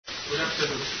Good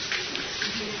afternoon.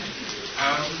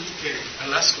 Okay,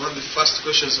 I'll ask one of the first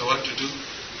questions I want to do.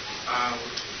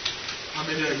 How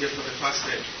many are here for the first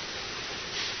time?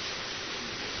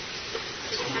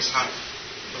 It's almost half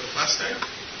for the first time.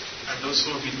 And those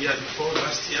who have been here before,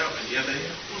 last year and the other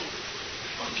year?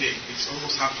 Okay, it's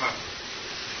almost half-half.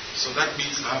 So that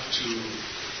means I have to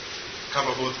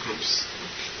cover both groups.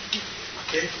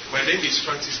 Okay, my name is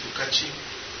Francis Bukachi.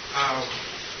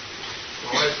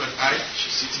 My wife and I,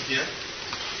 she's sitting here.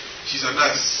 She's a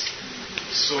nurse.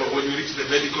 So when we reach the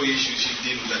medical issue, she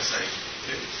deals with that side.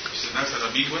 Okay? She's a nurse and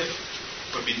a midwife.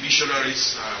 We've been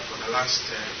missionaries for the last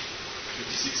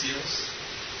 56 years.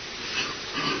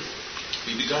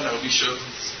 We began our missions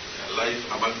life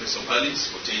among the Somalis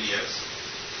for 10 years.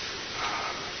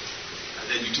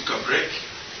 And then we took a break,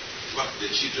 worked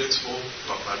the children's home,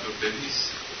 abandoned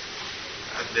babies,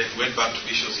 and then went back to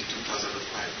missions in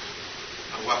 2005.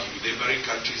 And working with neighboring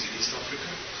countries in East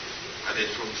Africa. And then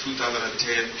from 2010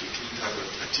 to 2013,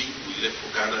 we left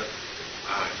for Ghana,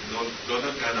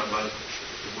 northern Ghana among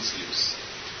the Muslims.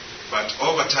 But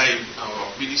over time,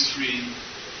 our ministry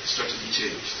strategy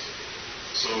changed.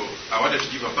 So I wanted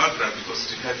to give a background because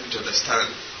it will help you to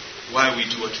understand why we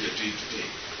do what we are doing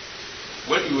today.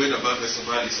 When we went among the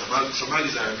Somalis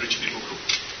are a rich people group.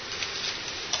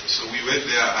 So we went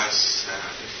there as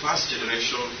the first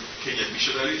generation Kenyan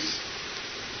missionaries.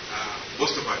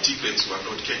 Most of our teammates were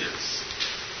not Kenyans.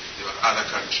 They were other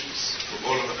countries from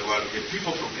all over the world. We had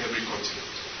people from every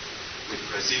continent. We had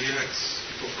Brazilians,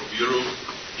 people from Europe,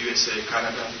 USA,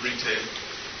 Canada, Britain,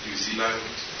 New Zealand,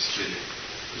 Australia.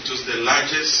 It was the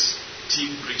largest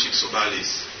team reaching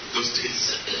Somalis those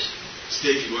days,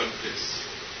 staying in one place.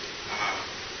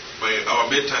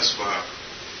 Our mentors were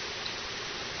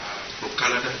from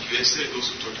Canada, USA,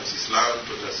 those who taught us Islam,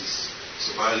 taught us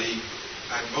Somali.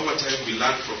 And over time, we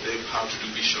learned from them how to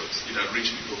do missions in a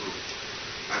rich people group.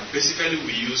 And basically,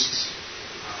 we used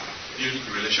building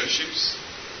relationships.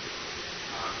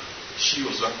 She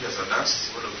was working as a nurse,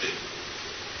 one of the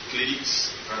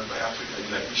clinics run by Africa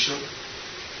Inland Mission.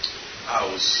 I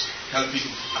was helping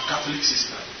a Catholic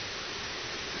sister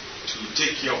to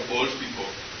take care of old people,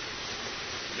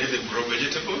 let them grow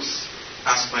vegetables,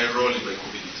 as my role in my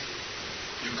community.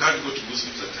 You can't go to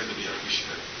Muslims and tell them you're a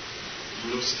missionary.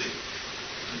 You will not stay.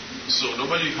 So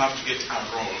normally you have to get a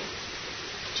role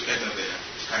to enter their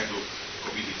kind of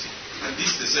community. And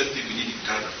this is the same thing we did in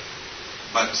Ghana.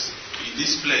 But in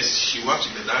this place, she worked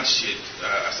in the nurse shed,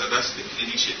 as a nurse in the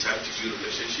clinic. She had time to build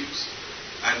relationships.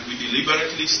 And we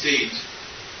deliberately stayed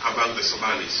among the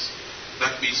Somalis.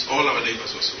 That means all our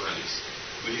neighbors were Somalis.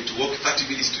 We had to walk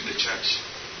 30 minutes to the church.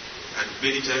 And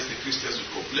many times the Christians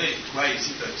would complain, why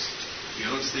is it that we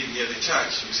are not staying near the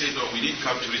church? We say, no, we didn't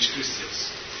come to reach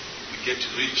Christians. We get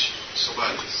to reach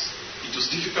Somalis. It was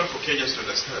difficult for Kenyans to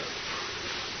understand.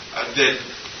 And then,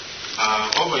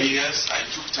 over years, I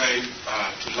took time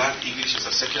to learn English as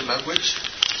a second language.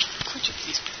 Could you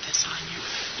please put this on you?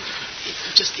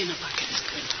 Just in a bucket is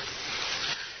good.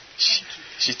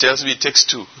 She tells me it takes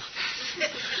two.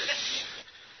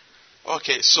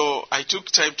 Okay, so I took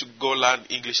time to go learn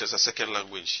English as a second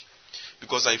language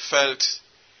because I felt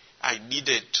I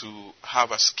needed to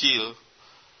have a skill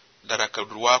that I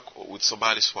could work with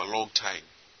Somalis for a long time.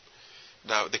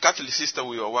 Now, the Catholic sister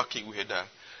we were working, we had a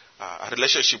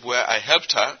relationship where I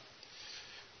helped her.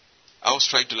 I was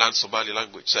trying to learn Somali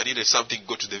language, so I needed something to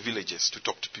go to the villages to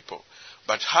talk to people.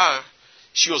 But her,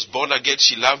 she was born again,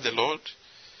 she loved the Lord,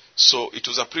 so it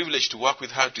was a privilege to work with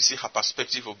her to see her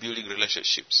perspective of building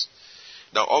relationships.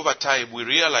 Now, over time, we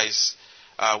realized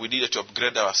we needed to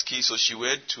upgrade our skills, so she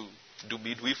went to do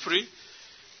midwifery,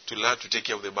 to learn to take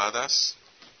care of the mothers.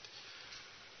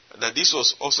 Now, this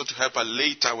was also to help her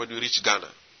later when we reached Ghana.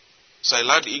 So I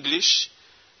learned English,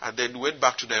 and then went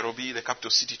back to Nairobi, the capital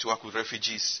city, to work with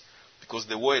refugees, because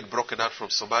the war had broken out from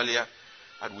Somalia,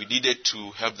 and we needed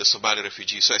to help the Somali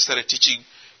refugees. So I started teaching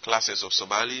classes of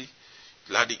Somali,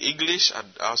 learning English, and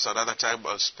also another time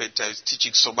I spent time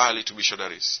teaching Somali to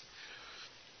missionaries.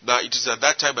 Now, it is at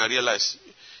that time I realized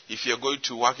if you're going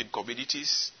to work in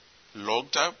communities long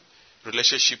term,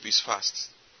 relationship is first.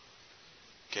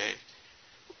 Okay?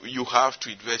 You have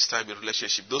to invest time in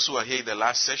relationship. Those who are here in the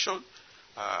last session,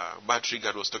 Matt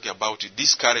Regan was talking about it.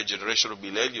 This current generation of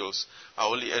millennials are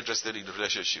only interested in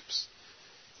relationships.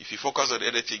 If you focus on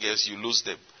anything else, you lose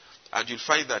them. And you'll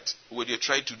find that when you're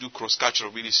trying to do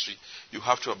cross-cultural ministry, you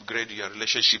have to upgrade your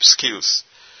relationship skills.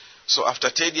 So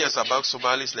after 10 years among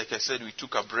Somalis, like I said, we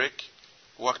took a break,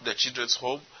 worked in the children's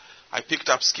home. I picked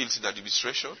up skills in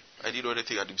administration. I didn't know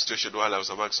anything in administration while I was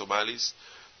among Somalis.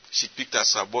 She picked up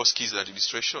some more skills in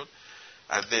administration.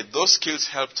 And then those skills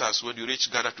helped us when we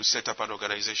reached Ghana to set up an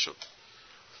organization.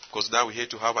 Because now we had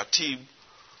to have a team,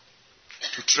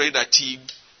 to train a team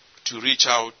to reach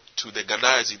out to the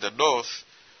Ghanaians in the north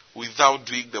without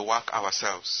doing the work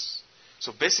ourselves.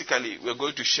 So basically, we're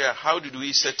going to share how did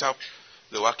we set up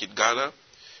the work in Ghana,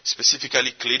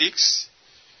 specifically clinics,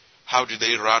 how did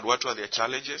they run, what were their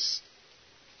challenges,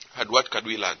 and what can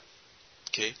we learn.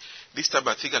 Okay. This time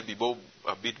I think I'll be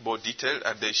a bit more detailed,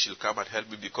 and then she'll come and help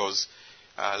me because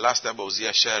last time I was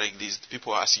here sharing these,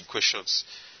 people were asking questions,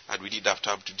 and we didn't have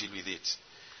time to deal with it.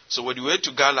 So when we went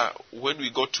to Ghana, when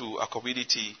we go to a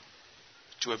community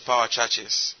to empower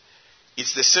churches,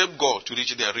 it's the same goal to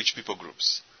reach their rich people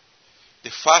groups.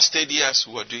 The first 10 years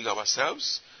we were doing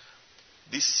ourselves.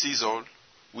 This season,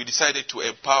 we decided to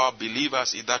empower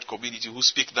believers in that community who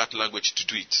speak that language to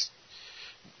do it.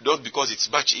 Not because it's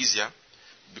much easier,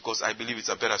 because I believe it's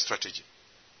a better strategy.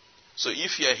 So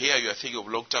if you are here, you are thinking of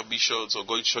long-term missions or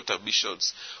going short-term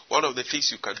missions, one of the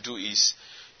things you can do is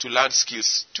to learn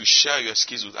skills, to share your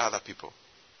skills with other people.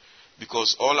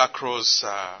 Because all across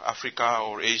Africa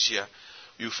or Asia,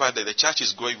 you find that the church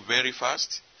is growing very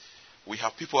fast. We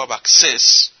have people who have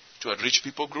access to enrich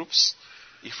people groups.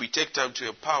 If we take time to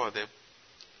empower them,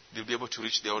 they'll be able to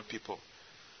reach their own people.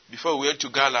 Before we went to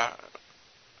Ghana,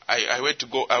 I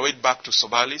went back to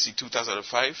Somalis in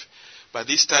 2005, but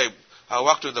this time I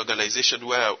worked with an organization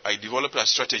where I developed a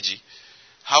strategy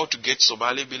how to get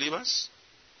Somali believers,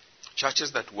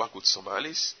 churches that work with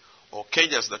Somalis, or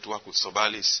Kenyans that work with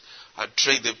Somalis, and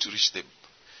train them to reach them.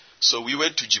 So we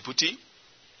went to Djibouti.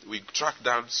 We tracked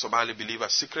down Somali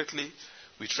believers secretly.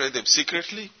 We trained them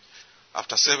secretly.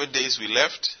 After 7 days, we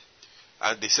left,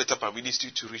 and they set up a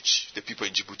ministry to reach the people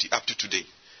in Djibouti up to today.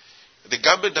 The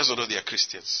government doesn't know they are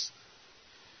Christians.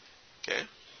 Okay?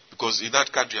 Because in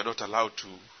that country, you're not allowed to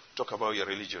talk about your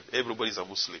religion. Everybody's a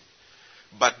Muslim.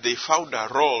 But they found a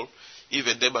role,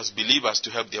 even them as believers, to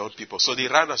help their own people. So they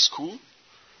run a school,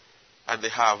 and they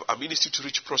have a ministry to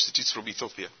reach prostitutes from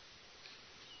Ethiopia.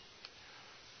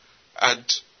 And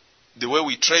the way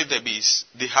we train them is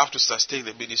they have to sustain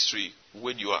the ministry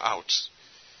when you are out.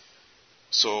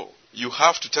 So you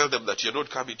have to tell them that you're not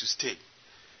coming to stay.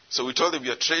 So we told them, we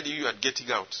are training you and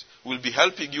getting out. We'll be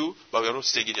helping you, but we are not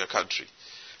staying in your country.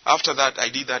 After that, I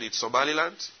did that in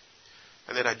Somaliland,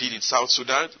 and then I did in South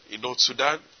Sudan, in North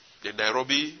Sudan, in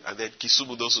Nairobi, and then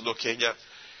Kisumu, those who know Kenya.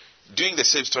 Doing the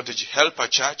same strategy, help a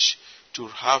church to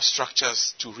have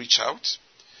structures to reach out.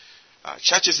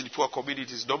 Churches in poor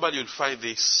communities, normally you'll find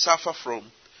they suffer from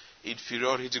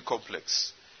inferiority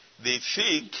complex. They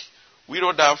think we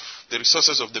don't have the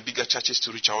resources of the bigger churches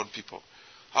to reach our own people.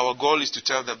 Our goal is to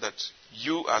tell them that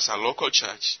you, as a local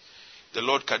church, the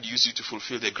Lord can use you to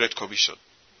fulfill the Great Commission.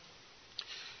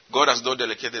 God has not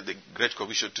delegated the Great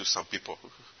Commission to some people.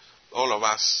 All of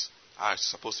us are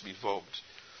supposed to be involved.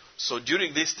 So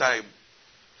during this time,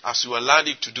 as we were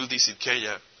learning to do this in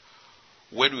Kenya,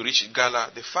 when we reach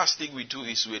Ghana, the first thing we do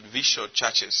is we envision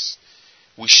churches.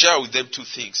 We share with them two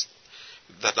things.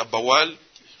 That number one,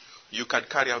 you can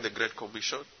carry out the Great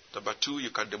Commission. Number two,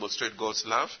 you can demonstrate God's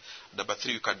love. Number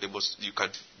three, you can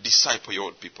disciple your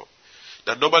own people.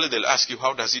 Now, normally they'll ask you,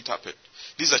 how does it happen?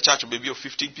 This is a church maybe of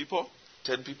 15 people,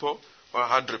 10 people, or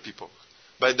 100 people.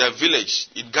 But in their village,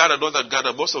 in Ghana, northern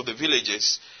Ghana, most of the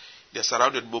villages, they're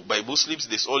surrounded by Muslims.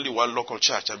 There's only one local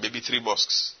church and maybe 3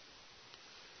 mosques.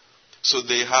 So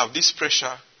they have this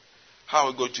pressure. How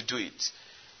are we going to do it?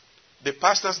 The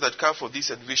pastors that come for this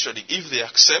envisioning, if they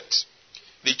accept,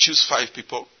 they choose 5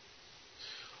 people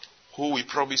who we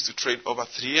promise to train over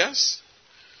 3 years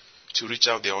to reach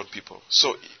out their own people.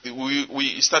 So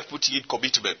we start putting in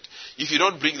commitment. If you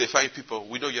don't bring the 5 people,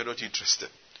 we know you're not interested.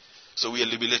 So we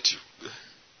eliminate you.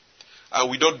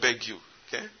 And we don't beg you.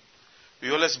 Okay?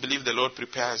 We always believe the Lord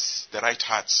prepares the right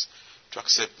hearts to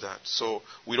accept that. So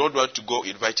we don't want to go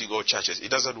inviting all churches. It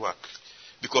doesn't work.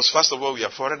 Because first of all, we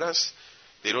are foreigners.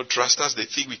 They don't trust us. They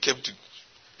think we came to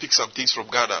pick some things from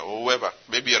Ghana or whoever.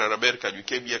 Maybe you're an American. You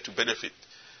came here to benefit.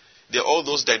 There are all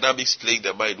those dynamics playing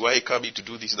their mind. Why are you coming to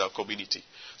do this in our community?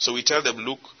 So we tell them,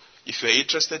 look, if you're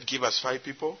interested, give us 5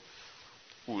 people.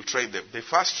 We will train them. The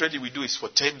first training we do is for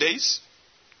 10 days,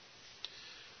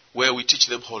 where we teach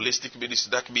them holistic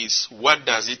ministry. That means, what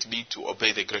does it mean to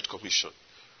obey the Great Commission?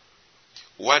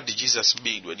 What did Jesus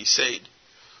mean when he said,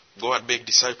 go and make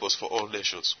disciples for all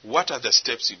nations? What are the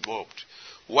steps involved?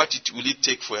 What will it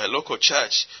take for a local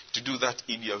church to do that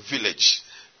in your village?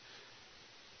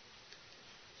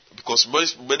 Because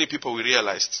many people, we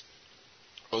realized,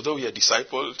 although we are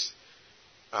discipled,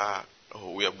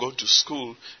 or we have gone to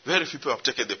school, very few people have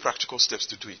taken the practical steps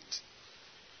to do it.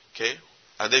 Okay?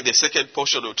 And then the second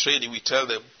portion of training, we tell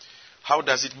them, How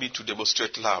does it mean to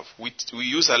demonstrate love? We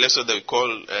use a lesson that we call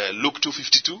Luke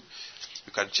 2:52.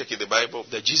 You can check in the Bible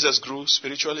that Jesus grew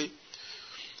spiritually,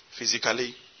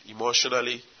 physically,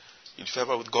 emotionally, in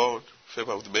favor with God,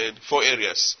 favor with men. 4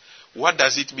 areas. What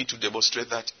does it mean to demonstrate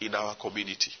that in our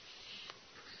community?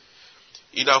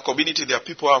 In our community, there are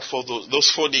people who have for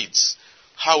those 4 needs.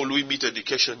 How will we meet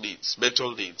education needs,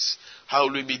 mental needs? How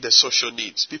will we meet the social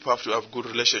needs? People have to have good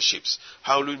relationships.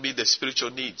 How will we meet the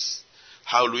spiritual needs?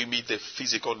 How will we meet the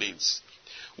physical needs?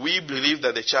 We believe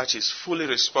that the church is fully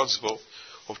responsible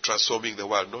of transforming the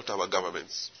world, not our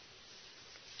governments.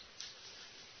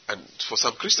 And for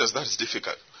some Christians, that is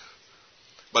difficult.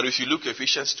 But if you look at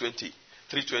Ephesians 3:20,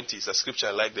 it's a scripture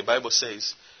I like. The Bible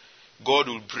says, God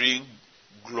will bring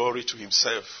glory to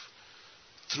himself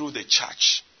through the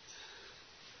church,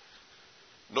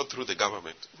 not through the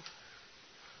government.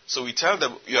 So we tell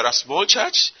them, you are a small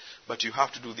church, but you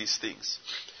have to do these things.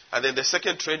 And then the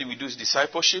second training we do is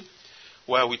discipleship,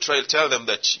 where we tell them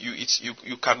that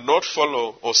you cannot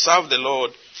follow or serve the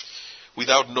Lord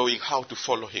without knowing how to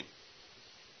follow him.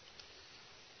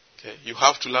 Okay? You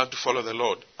have to learn to follow the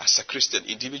Lord as a Christian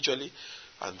individually,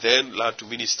 and then learn to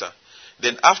minister.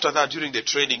 Then after that, during the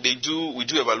training, we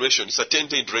do evaluation. It's a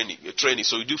 10-day training.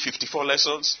 So we do 54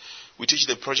 lessons. We teach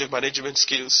them project management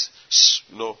skills.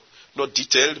 No, not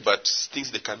detailed, but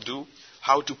things they can do.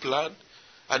 How to plan.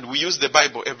 And we use the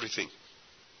Bible, everything.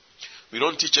 We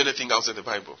don't teach anything outside the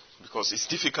Bible, because it's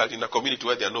difficult in a community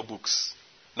where there are no books,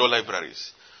 no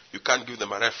libraries. You can't give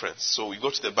them a reference. So we go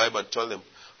to the Bible and tell them,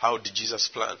 how did Jesus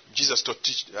plan? Jesus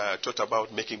taught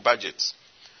about making budgets.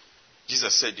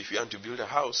 Jesus said, if you want to build a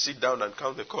house, sit down and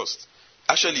count the cost.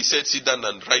 Actually, he said, sit down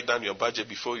and write down your budget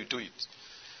before you do it.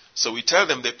 So we tell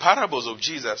them the parables of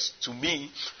Jesus, to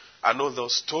me, are not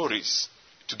those stories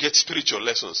to get spiritual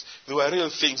lessons. They were real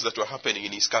things that were happening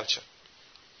in his culture.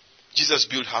 Jesus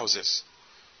built houses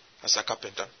as a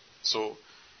carpenter. So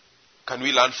can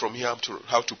we learn from him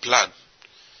how to plan?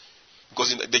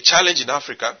 Because the challenge in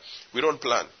Africa, we don't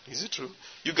plan. Is it true?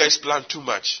 You guys plan too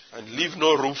much and leave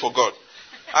no room for God.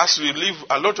 Us, we leave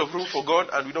a lot of room for God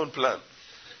and we don't plan.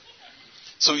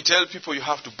 So we tell people you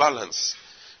have to balance.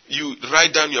 You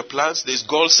write down your plans. There's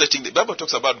goal setting. The Bible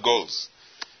talks about goals.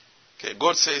 Okay,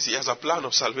 God says he has a plan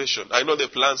of salvation. I know the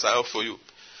plans I have for you.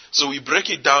 So we break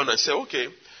it down and say, okay,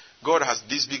 God has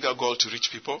this bigger goal to reach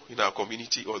people in our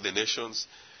community or the nations.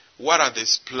 What are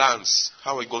these plans?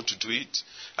 How are we going to do it?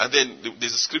 And then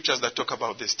there's scriptures that talk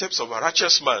about the steps of a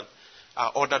righteous man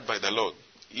are ordered by the Lord.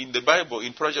 In the Bible,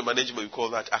 in project management, we call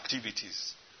that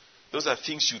activities. Those are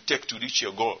things you take to reach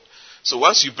your goal. So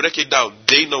once you break it down,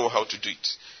 they know how to do it.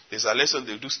 There's a lesson,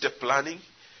 they'll do step planning.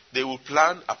 They will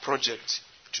plan a project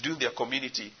to do in their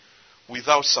community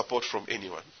without support from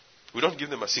anyone. We don't give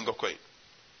them a single coin.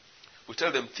 We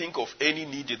tell them, think of any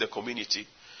need in the community,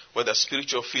 whether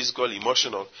spiritual, physical,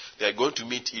 emotional, they are going to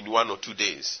meet in 1 or 2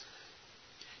 days.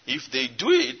 If they do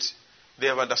it, they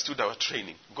have understood our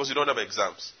training, because we don't have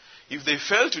exams. If they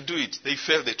fail to do it, they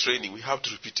fail the training. We have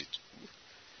to repeat it.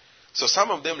 So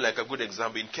some of them, like a good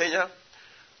example, in Kenya,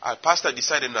 a pastor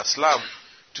decided in a slum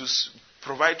to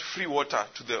provide free water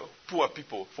to the poor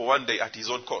people for 1 day at his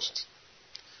own cost.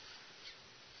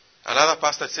 Another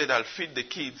pastor said, I'll feed the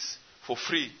kids for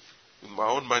free with my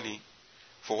own money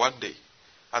for 1 day.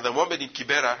 And the moment in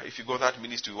Kibera, if you go that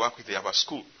ministry, we work with, they have a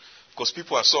school. Because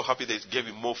people are so happy they gave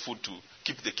him more food to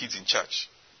keep the kids in church.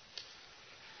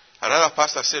 Another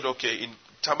pastor said, okay, in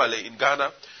Tamale, in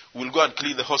Ghana, we'll go and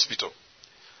clean the hospital.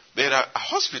 There are a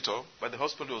hospital, but the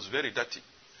hospital was very dirty.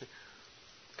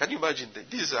 Can you imagine that?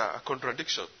 This is a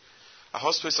contradiction. A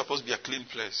hospital is supposed to be a clean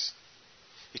place.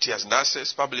 It has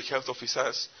nurses, public health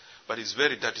officers, but it's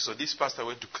very dirty. So this pastor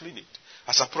went to clean it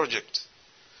as a project.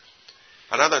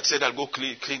 Another said, I'll go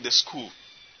clean the school.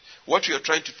 What we are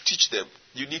trying to teach them,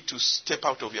 you need to step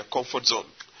out of your comfort zone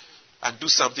and do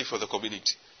something for the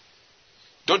community.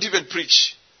 Don't even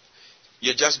preach.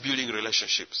 You're just building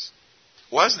relationships.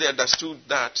 Once they understood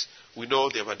that, we know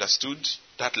they've understood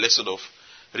that lesson of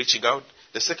reaching out.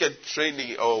 The second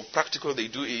training or practical they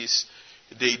do is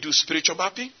they do spiritual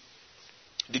mapping.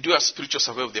 They do a spiritual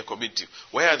survey of their community.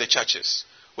 Where are the churches?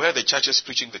 Where are the churches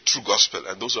preaching the true gospel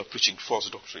and those who are preaching false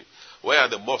doctrine? Where are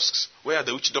the mosques? Where are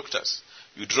the witch doctors?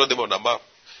 You draw them on a map.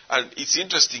 And it's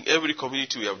interesting, every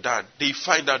community we have done, they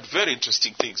find out very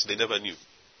interesting things they never knew.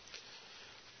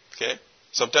 Okay?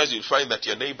 Sometimes you'll find that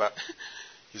your neighbor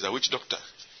is a witch doctor.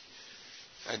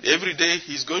 And every day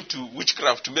he's going to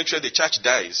witchcraft to make sure the church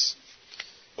dies.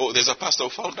 Oh, there's a pastor who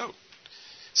found out.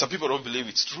 Some people don't believe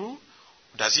it's true.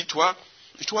 Does it work?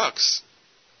 It works.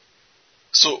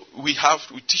 So we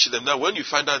teach them now, when you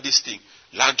find out this thing,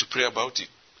 learn to pray about it.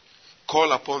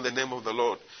 call upon the name of the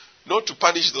Lord. Not to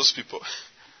punish those people,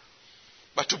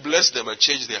 but to bless them and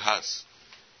change their hearts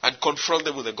and confront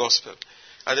them with the gospel.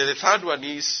 And then the third one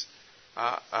is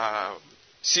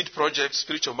seed project,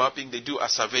 spiritual mapping. They do a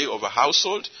survey of a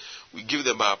household. We give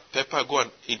them a paper, go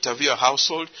and interview a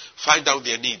household, find out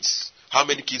their needs. How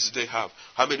many kids they have?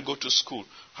 How many go to school?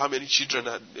 How many children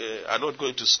are not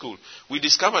going to school? We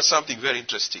discovered something very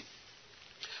interesting.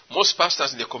 Most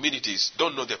pastors in their communities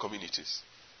don't know their communities.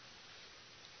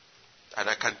 And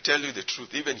I can tell you the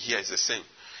truth, even here it's the same.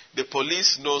 The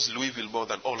police knows Louisville more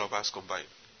than all of us combined.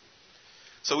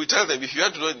 So we tell them, if you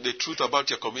want to know the truth about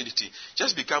your community,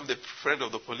 just become the friend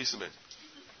of the policemen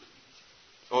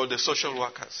or the social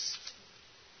workers.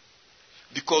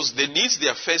 Because the needs they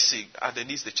are facing are the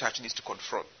needs the church needs to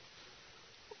confront.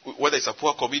 Whether it's a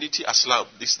poor community, a slum,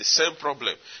 this is the same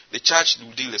problem. The church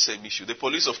will deal with the same issue. The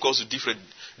police, of course, will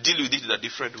deal with it in a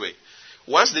different way.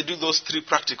 Once they do those three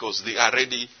practicals, they are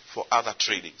ready for other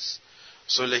trainings.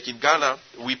 So like in Ghana,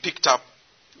 we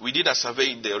did a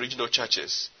survey in the original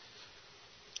churches.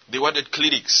 They wanted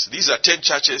clinics. These are 10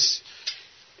 churches,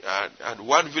 and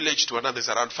one village to another is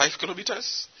around 5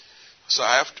 kilometers. So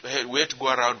we had to go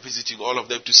around visiting all of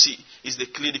them to see, is the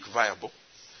clinic viable?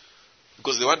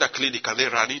 Because they want a clinic, and they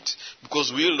run it?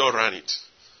 Because we will not run it.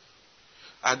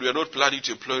 And we are not planning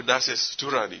to employ nurses to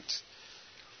run it.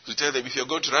 To tell them, if you're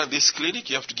going to run this clinic,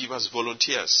 you have to give us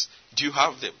volunteers. Do you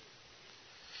have them?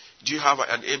 Do you have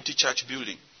an empty church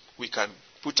building? We can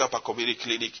put up a community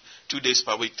clinic 2 days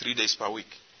per week, 3 days per week.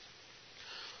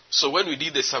 So when we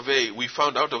did the survey, we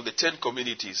found out of the 10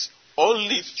 communities,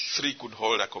 only 3 could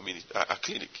hold a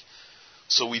clinic.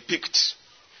 So we picked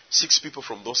 6 people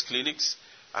from those clinics,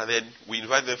 and then we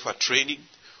invited them for training,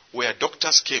 where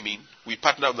doctors came in. We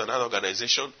partnered with another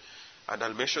organization, and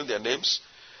I'll mention their names.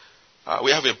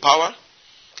 We have Empower.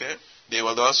 Okay, they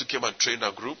were the ones who came and trained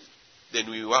our group. Then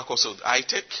we work also with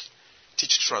iTech,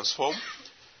 Teach to Transform,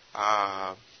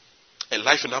 and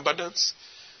Life in Abundance.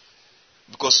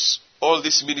 Because all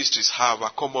these ministries have a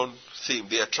common theme.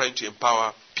 They are trying to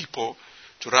empower people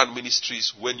to run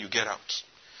ministries when you get out.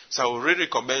 So I would really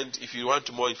recommend, if you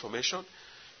want more information,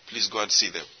 please go and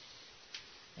see them.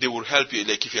 They will help you.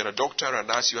 Like if you're a doctor and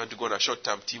nurse, you want to go on a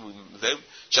short-term team with them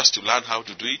just to learn how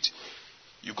to do it,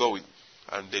 you go in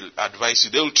and they'll advise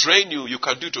you. They'll train you. You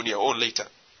can do it on your own later.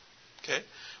 Okay?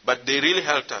 But they really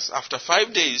helped us. After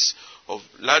 5 days of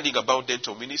learning about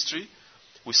dental ministry,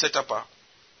 we set up a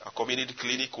community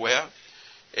clinic where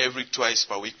every twice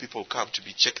per week people come to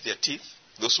be checked their teeth,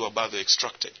 those who are badly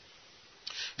extracted.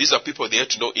 These are people, they have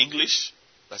to know English.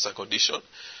 That's a condition.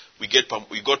 We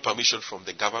got permission from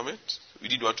the government. We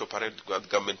didn't want to operate without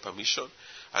government permission.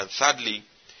 And thirdly,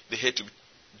 they had to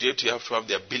have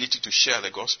the ability to share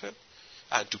the gospel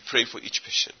and to pray for each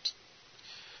patient.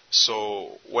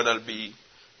 So when I'll be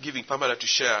giving Pamela to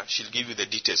share, she'll give you the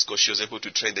details because she was able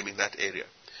to train them in that area.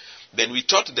 Then we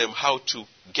taught them how to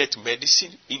get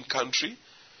medicine in country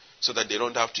so that they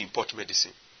don't have to import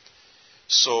medicine.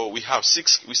 So we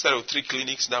started with 3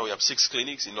 clinics, now we have 6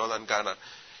 clinics in northern Ghana.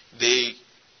 They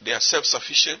are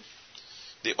self-sufficient.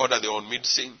 They order their own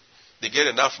medicine. They get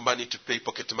enough money to pay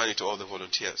pocket money to all the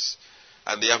volunteers.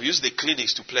 And they have used the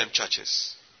clinics to plant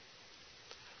churches.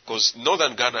 Because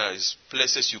northern Ghana is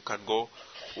places you can go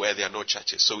where there are no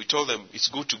churches. So we told them it's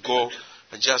good to go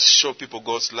and just show people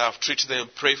God's love, treat them,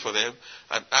 pray for them,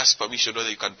 and ask permission whether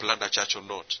you can plant a church or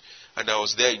not. And I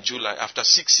was there in July. After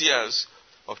 6 years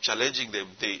of challenging them,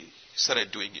 they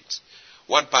started doing it.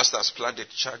 One pastor has planted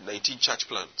 19 church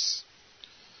plants.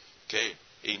 Okay,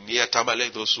 near Tamale,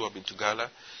 those who have been to Ghana.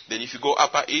 Then if you go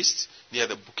upper east, near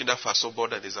the Burkina Faso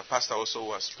border, there's a pastor also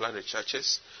who has planted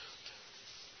churches.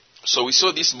 So we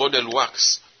saw this model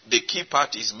works. The key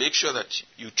part is make sure that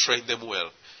you train them well.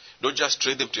 Don't just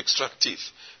train them to extract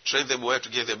teeth. Train them where to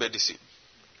get their medicine.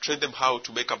 Train them how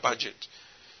to make a budget.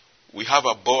 We have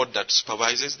a board that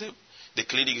supervises them. The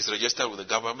clinic is registered with the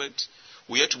government.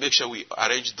 We have to make sure we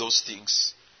arrange those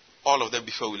things, all of them,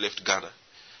 before we left Ghana.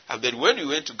 And then when we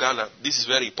went to Ghana, this is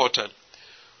very important,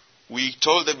 we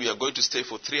told them we are going to stay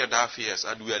for 3.5 years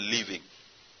and we are leaving.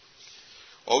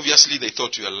 Obviously, they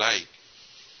thought we were lying.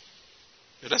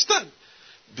 You understand?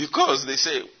 Because they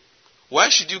say, why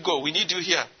should you go? We need you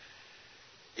here.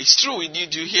 It's true, we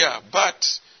need you here. But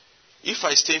if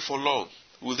I stay for long,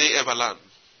 will they ever learn?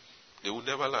 They will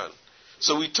never learn.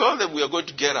 So we told them we are going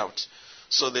to get out.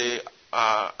 So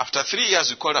after 3 years,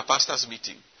 we called a pastor's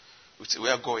meeting. We said, we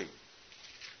are going.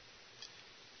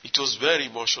 It was very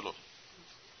emotional.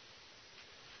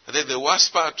 And then the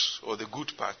worst part, or the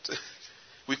good part,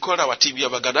 we called our team. We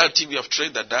have a Ghanaian team we have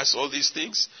trained that does all these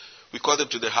things. We called them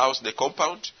to the house, the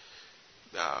compound.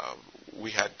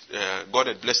 God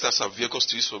had blessed us some vehicles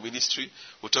to use for ministry.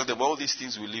 We told them all these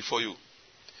things will leave for you.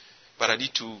 But I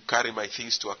need to carry my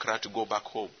things to Accra to go back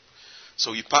home.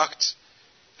 So we packed,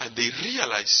 and they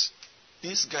realized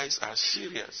these guys are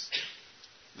serious.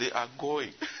 They are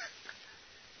going.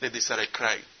 Then they started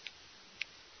crying.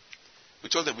 We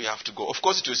told them we have to go. Of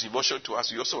course, it was emotional to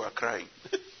us. We also were crying.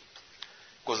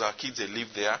 Because our kids, they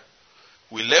lived there.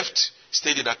 We left,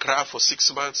 stayed in Accra for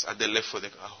 6 months, and then left for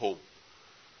our home.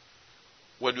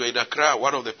 When we were in Accra,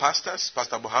 one of the pastors,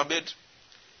 Pastor Mohammed,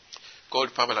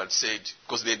 called Pamela and said,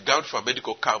 because they had gone for a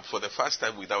medical camp for the first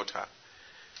time without her.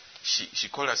 She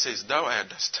called and says, now I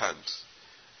understand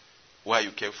why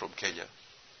you came from Kenya.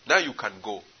 Now you can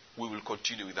go. We will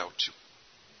continue without you.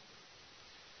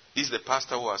 This is the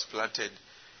pastor who has planted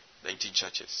 19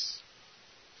 churches.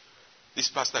 This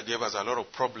pastor gave us a lot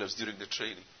of problems during the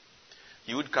training.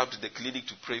 He would come to the clinic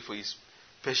to pray for his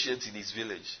patients in his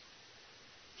village.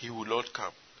 He would not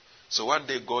come. So one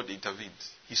day God intervened.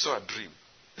 He saw a dream.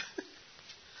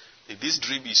 In this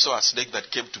dream, he saw a snake that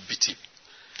came to beat him.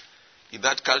 In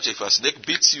that culture, if a snake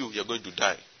beats you, you're going to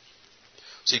die.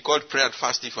 So he called prayer and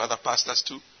fasting for other pastors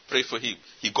to pray for him.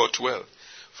 He got well.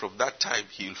 From that time,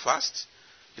 he'll fast.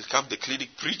 He'll come to the clinic,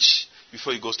 preach,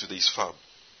 before he goes to his farm.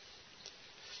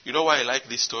 You know why I like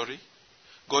this story?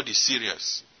 God is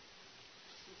serious.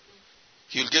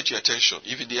 He'll get your attention,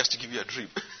 even he has to give you a dream.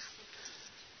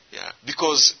 Yeah.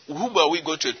 Because whom are we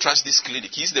going to entrust this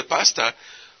clinic? He's the pastor.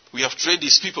 We have trained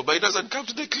these people, but he doesn't come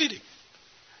to the clinic.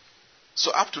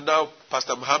 So up to now,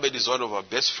 Pastor Mohammed is one of our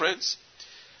best friends.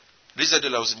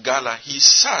 Recently I was in Ghana. His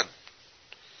son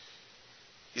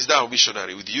is now a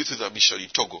missionary with Youth with a Mission in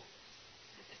Togo.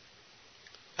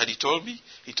 And he told me,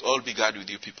 it all began with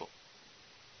you people.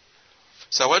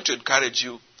 So I want to encourage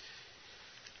you.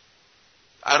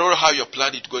 I don't know how you're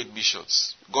planning to go in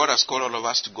missions. God has called all of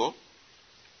us to go.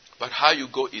 But how you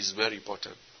go is very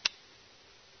important.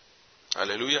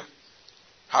 Hallelujah.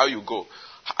 How you go.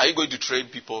 Are you going to train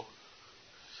people?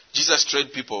 Jesus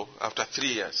trained people after 3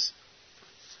 years.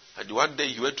 And one day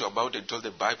he went to a mountain and told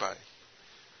them bye-bye.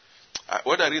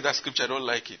 When I read that scripture, I don't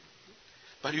like it.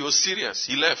 But he was serious.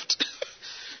 He left.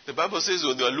 The Bible says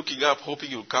when they were looking up, hoping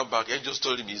he would come back, angels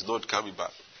told him he's not coming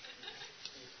back.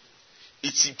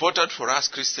 It's important for us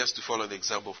Christians to follow the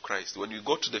example of Christ. When we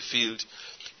go to the field,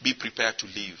 be prepared to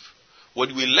leave.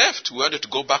 When we left, we wanted to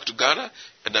go back to Ghana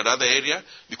and another area.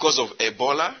 Because of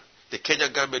Ebola, the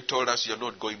Kenyan government told us you're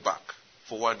not going back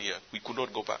for 1 year. We could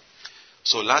not go back.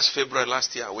 So last February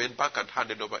last year, I went back and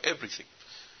handed over everything.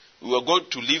 We were going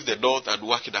to leave the north and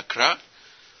work in Accra.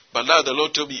 But now the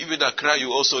Lord told me, even Accra,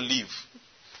 you also leave.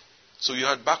 So we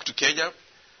went back to Kenya.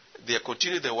 They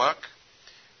continued the work.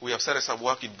 We have started some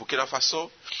work in Burkina Faso.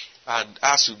 And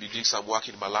us will be doing some work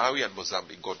in Malawi and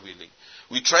Mozambique, God willing.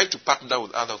 We try to partner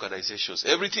with other organizations.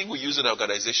 Everything we use in our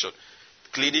organization,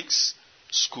 clinics,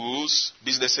 schools,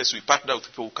 businesses, we partner with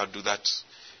people who can do that.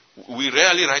 We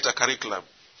rarely write a curriculum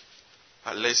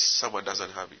unless someone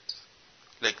doesn't have it.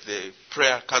 Like the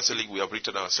prayer counseling we have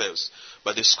written ourselves.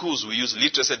 But the schools, we use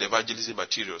literacy and evangelism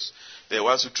materials. The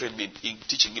ones who trained me in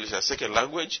teaching English as a second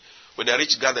language. When I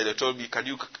reached Ghana, they told me, can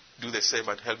you do the same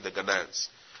and help the Ghanaians?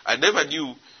 I never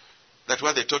knew that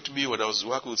what they taught me when I was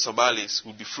working with Somalis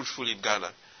would be fruitful in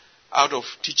Ghana. Out of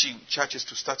teaching churches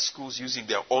to start schools using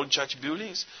their own church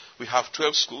buildings, we have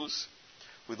 12 schools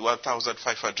with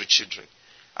 1,500 children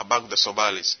among the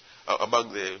Somalis,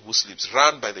 among the Muslims,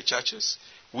 run by the churches.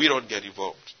 We don't get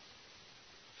involved.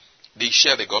 They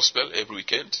share the gospel every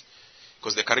weekend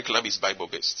because the curriculum is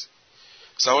Bible-based.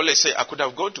 So I always say, I could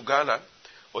have gone to Ghana,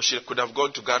 or she could have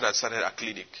gone to Ghana and started a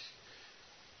clinic.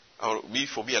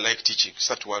 For me, I like teaching.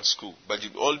 Start one school. But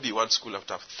it will all be one school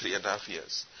after 3.5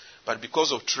 years. But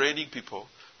because of training people,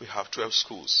 we have 12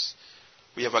 schools.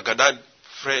 We have a Ghanaian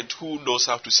friend who knows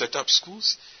how to set up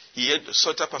schools. He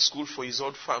set up a school for his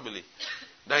own family.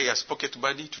 Now he has pocket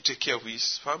money to take care of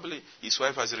his family. His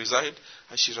wife has resigned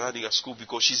and she's running a school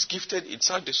because she's gifted in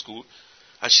Sunday school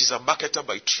and she's a marketer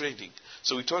by training.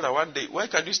 So we told her one day, why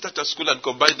can't you start a school and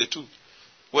combine the two?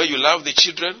 Where you love the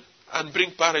children and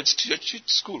bring parents to your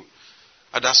school.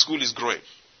 And our school is growing.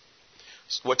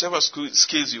 So whatever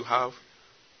skills you have,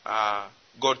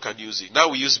 God can use it.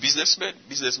 Now we use businessmen.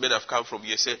 Businessmen have come from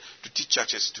USA to teach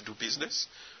churches to do business.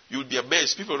 You would be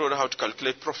amazed. People don't know how to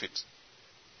calculate profit.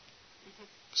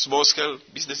 Small scale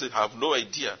businesses have no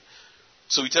idea.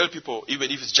 So we tell people,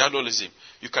 even if it's journalism,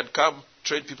 you can come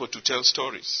train people to tell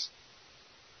stories.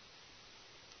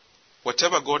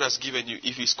 Whatever God has given you,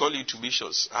 if He's calling you to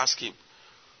missions, ask Him,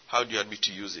 how do you want me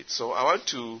to use it? So I want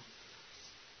to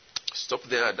stop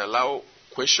there and allow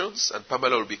questions, and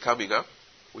Pamela will be coming up.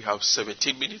 We have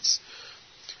 17 minutes.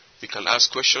 We can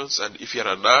ask questions, and if you're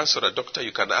a nurse or a doctor,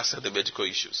 you can ask them the medical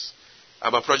issues.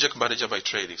 I'm a project manager by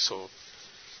training, so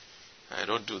I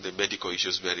don't do the medical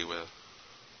issues very well.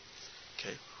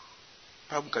 Okay.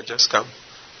 You can just come.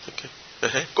 Okay.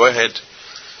 Go ahead.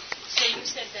 So you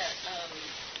said that,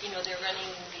 they're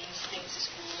running these things to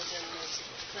schools and those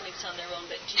clinics on their own,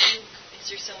 but is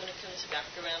there someone who comes back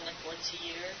around like once a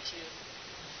year to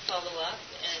follow up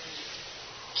and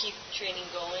keep training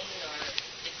going, or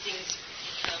if things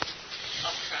become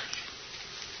off track?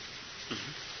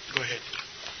 Go ahead.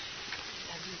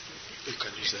 You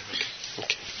can use that.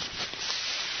 Okay.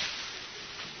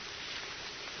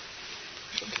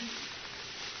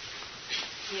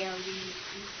 Yeah, we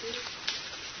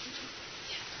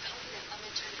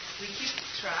keep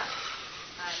track.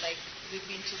 Like we've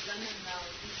been to Ghana now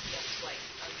this year twice.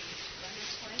 I've been to Ghana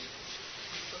twice.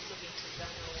 We've also been to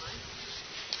Ghana once.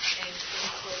 And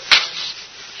also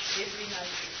they've been our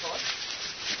reports.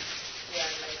 They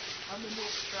are like how many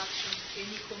extractions,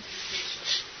 any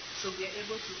complications. So we are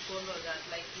able to follow that.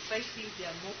 Like if I see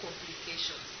there are more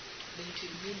complications, then it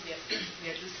will mean we are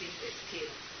losing the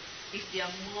scale. If there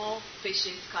are more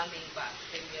patients coming back,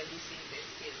 then we are losing the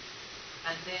scale.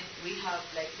 And then we have,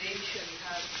 like, they usually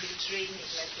have the training,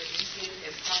 like when we do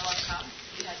Empower Camp,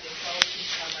 we had the Empower team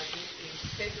come again in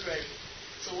February.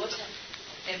 So what the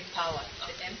Empower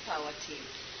team.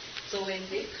 So when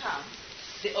they come,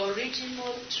 the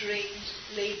original trained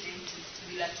lay dentists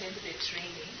will attend the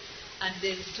training and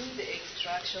then do the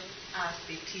extraction as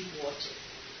the team watches.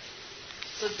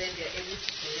 So then they are able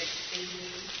to correct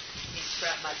any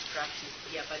malpractice.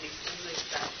 Yeah, but it's always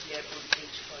that we are on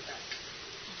page for that.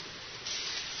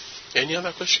 Any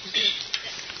other questions?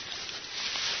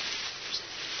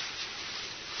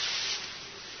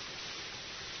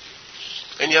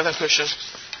 Any other questions?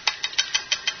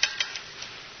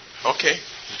 Okay.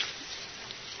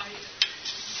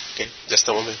 Okay, just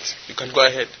a moment. You can go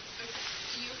ahead. Do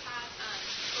you have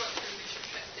short-term mission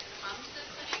trips that come to the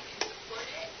clinic and support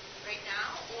it right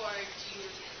now, or do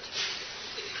you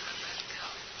completely contract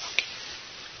out?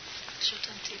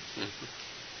 Short-term team.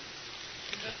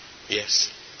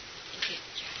 Yes. Okay.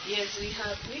 Yes, we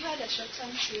had a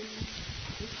short-term team.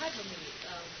 We've had how many?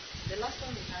 The last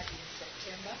one we had in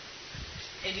September.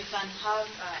 And you can have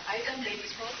either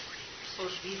medical or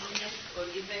business or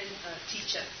even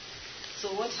teachers.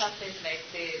 So what happens, like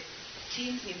the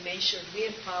team he mentioned, we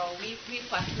empower, we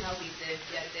partner with them.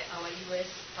 They are our US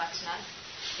partners.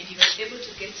 And if you're able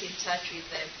to get in touch with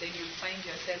them, then you'll find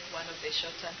yourself one of the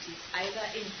short-term teams, either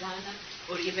in Ghana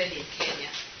or even in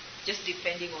Kenya, just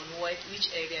depending on which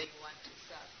area you want to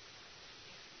serve.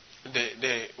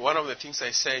 One of the things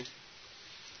I said,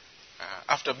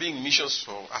 after being missions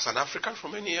as an African for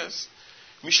many years,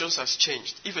 missions has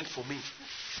changed, even for me.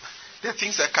 There are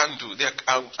things I can't do.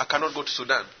 I cannot go to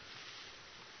Sudan.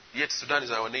 Yet Sudan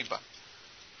is our neighbor.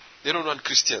 They don't want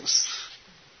Christians.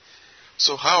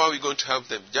 So how are we going to help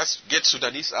them? Just get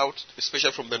Sudanese out,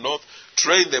 especially from the north,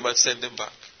 train them and send them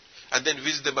back. And then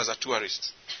visit them as a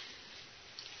tourist.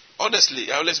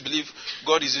 Honestly, I always believe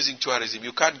God is using tourism.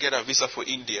 You can't get a visa for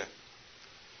India.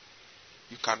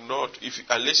 You cannot,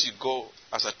 unless you go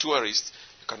as a tourist,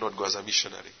 you cannot go as a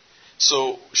missionary.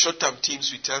 So short-term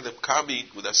teams, we tell them, come in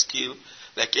with a skill.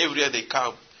 Like every year they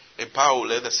come, Empower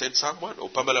will either send someone or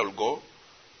Pamela will go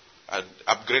and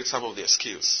upgrade some of their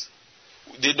skills.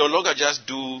 They no longer just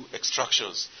do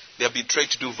extractions. They have been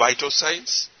trained to do vital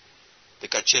signs. They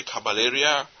can check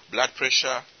malaria, blood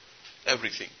pressure,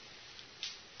 everything.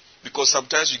 Because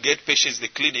sometimes you get patients in the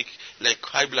clinic like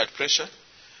high blood pressure.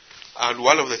 And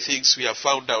one of the things we have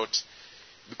found out,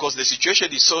 because the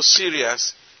situation is so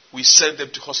serious, we send them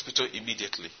to hospital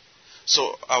immediately.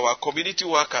 So our community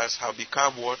workers have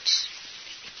become what?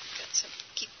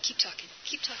 Keep talking.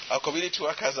 Our community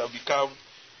workers have become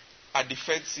a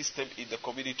defense system in the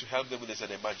community to help them when there's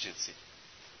an emergency.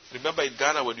 Remember in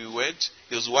Ghana when we went,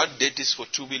 there was one dentist for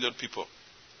 2 million people.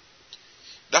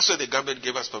 That's why the government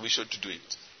gave us permission to do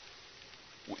it.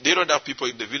 They don't have people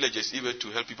in the villages even to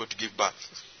help people to give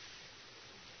birth.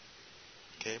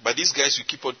 Okay, but these guys, we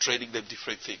keep on training them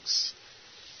different things.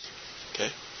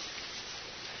 Okay.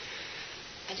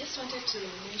 I just wanted to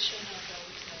mention about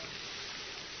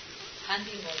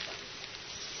handing over.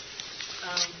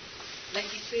 Like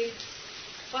he said,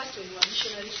 first when we were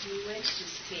missionaries, we went to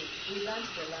stay. We learned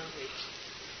the language.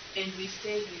 And we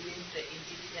stayed within the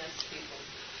indigenous people.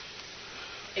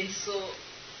 And so,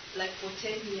 like for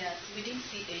 10 years, we didn't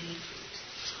see any fruit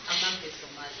among the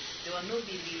Somalis. There were no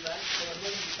believers, there were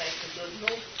no disciples, there was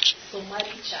no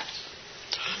Somali church.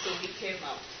 And so we came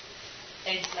out.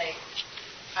 And like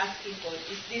asking God,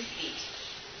 is this it?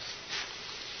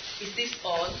 is this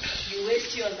all? You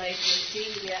waste your life, you're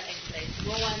staying there, and like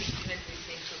no one is even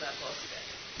listening to the gospel.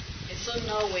 And so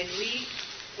now when we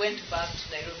went back to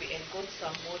Nairobi and got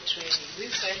some more training, we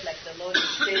felt like the Lord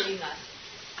is telling us,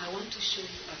 I want to show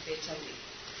you a better way.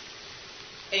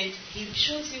 And He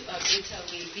shows you a better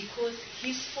way because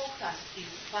His focus is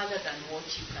further than what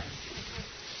you can see.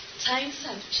 Times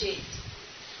have changed.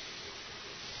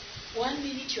 1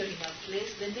 minute you're in a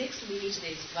place, the next minute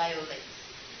there is violence.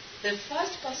 The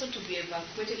first person to be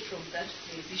evacuated from that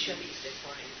place usually is the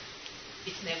foreigner.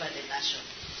 It's never the nation.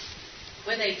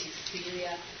 Whether it is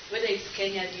Syria, whether it's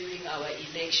Kenya during our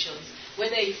elections,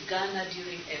 whether it's Ghana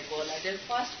during Ebola, the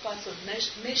first person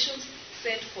nations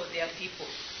sent for their people.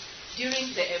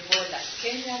 During the Ebola,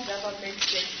 Kenyan government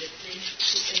sent the plane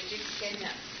to evict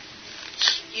Kenya.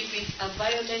 If it's a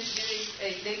violence during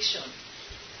an election,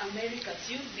 Americans,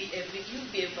 you'll be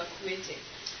evacuated.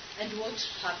 And what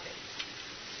happened?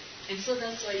 And so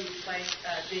that's why you find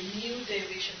the new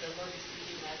direction the Lord is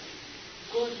giving us.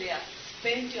 Go there,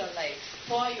 spend your life,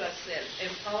 pour yourself,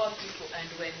 empower people, and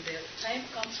when the time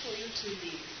comes for you to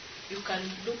leave, you can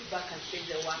look back and say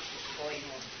the work is going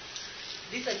on.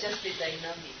 These are just the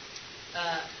dynamics.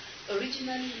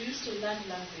 Originally, we used to learn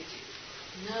languages.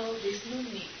 Now, there's no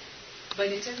need. By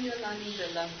the time you're learning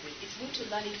the language, it's good to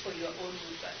learn it for your own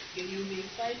good. You may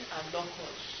find a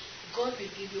local. God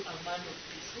will give you a man of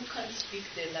peace who can speak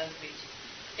the language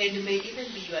and may even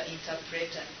be your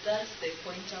interpreter. That's the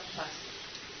pointer person.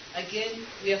 Again,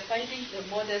 we are finding the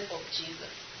model of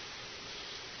Jesus.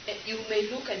 You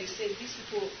may look and you say, these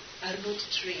people are not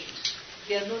trained.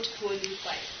 They are not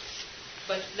qualified.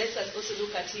 But let us also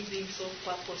look at him being so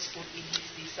purposeful in his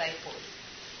disciples.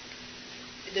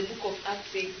 The book of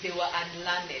Acts says they were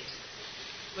unlearned.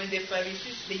 When the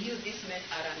Pharisees, they knew these men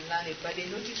are unlearned, but they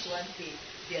noticed one thing,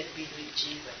 they had been with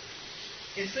Jesus.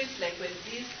 And so it's like when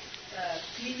these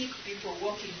clinic people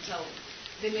walk in town,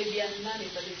 they may be unlearned,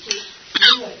 but they say,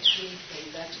 they were trained by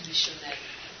that missionary.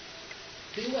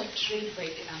 They were trained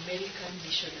by the American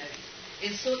missionaries.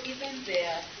 And so even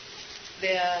their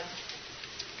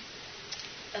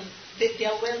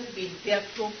well-being, they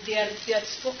are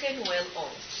spoken well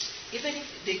of. Even if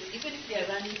they are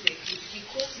running the group,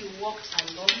 because you walked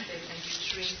along them and you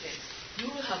trained them, you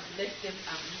will have left them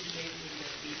a good name in the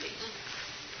village.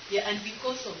 Yeah, and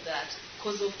because of that,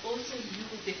 because of also you,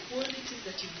 the qualities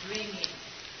that you bring in,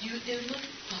 they will not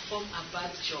perform a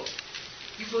bad job.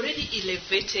 You've already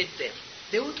elevated them.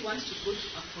 They would want to go to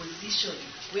a position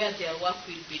where their work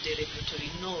will be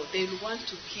derogatory. No, they will want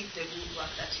to keep the good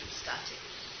work that you've started.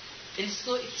 And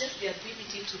so it's just the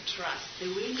ability to trust.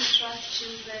 The way you trust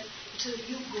children, until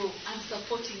you go, I'm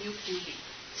supporting you fully.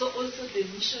 So also the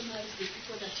missionaries, the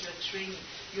people that you are training,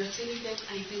 you are telling them,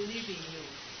 I believe in you.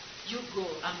 You go,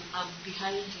 I'm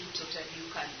behind you totally,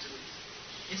 you can do it.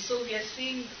 And so we are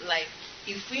seeing like,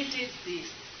 if we did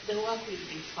this, the work will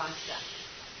be faster.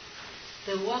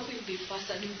 The work will be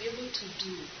faster and we'll be able to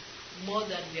do more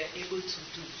than we are able to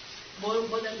do. More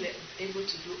than we are able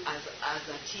to do as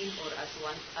a team or as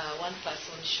one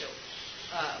person show.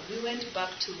 We went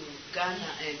back to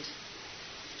Ghana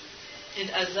and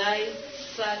as I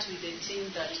sat with a team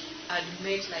that I'd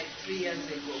met like 3 years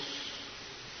ago,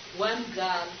 one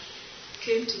girl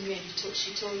came to me and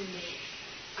she told me,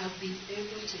 I've been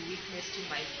able to witness to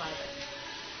my father.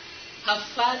 Her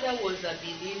father was a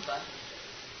believer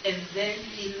and then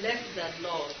he left the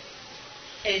Lord.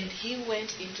 And he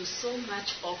went into so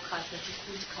much occult that he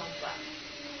couldn't come back.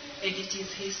 And it is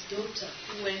his daughter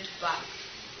who went back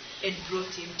and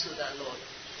brought him to the Lord.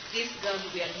 This girl,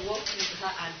 we had walked with her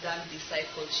and done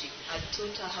discipleship. I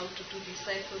taught her how to do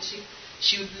discipleship.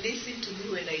 She would listen to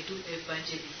me when I do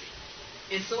evangelism.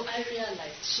 And so I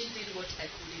realized she did what I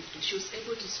couldn't do. She was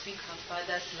able to speak her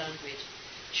father's language.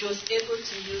 She was able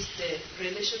to use the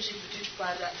relationship between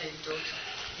father and daughter.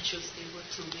 And she was able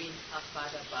to win her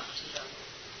father back to the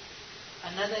Lord.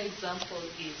 Another example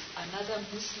is another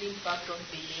Muslim background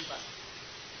believer.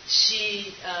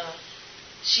 She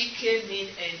came in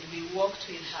and we walked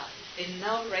with her. And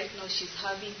now, right now, she's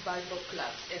having Bible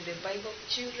clubs. And the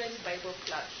children's Bible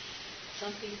clubs,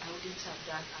 something I wouldn't have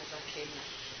done as a Kenyan.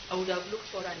 I would have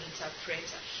looked for an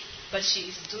interpreter. But she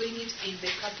is doing it in the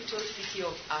capital city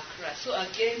of Accra. So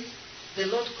again, the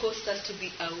Lord caused us to be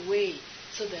away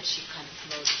so that she can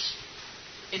flourish.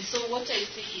 And so what I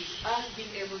see is us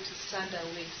being able to stand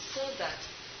away so that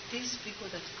these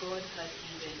people that God has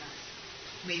given us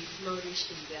may flourish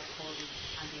in their calling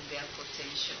and in their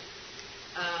potential.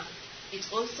 It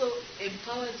also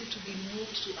empowers you to be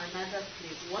moved to another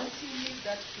place. Once you leave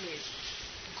that place,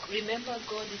 remember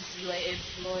God is your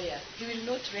employer. He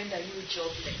will not render you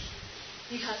jobless.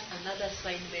 He has another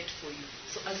assignment for you.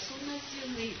 So as soon as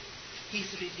you leave, he's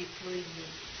redeploying you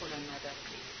for another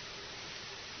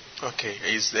place. Okay,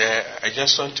 I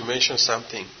just want to mention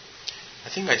something. I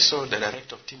think I saw the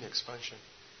director of team expansion.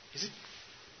 Is it?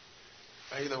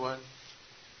 Are you the one?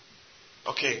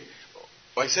 Okay.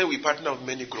 I say we partner with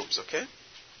many groups, okay?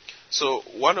 So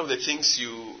one of the things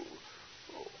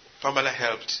Pamela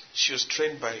helped, she was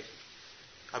trained by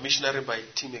a missionary by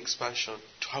team expansion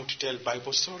to how to tell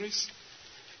Bible stories.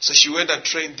 So she went and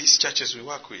trained these churches we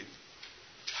work with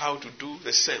how to do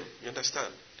the same. You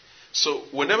understand? So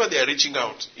whenever they are reaching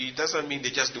out, it doesn't mean they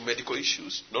just do medical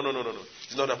issues. No.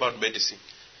 It's not about medicine.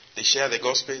 They share the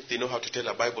gospel. They know how to tell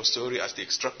a Bible story as they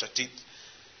extract a teeth.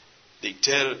 They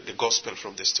tell the gospel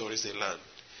from the stories they learn.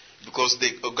 Because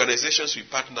the organizations we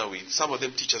partner with, some of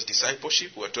them teach us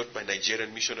discipleship. We are taught by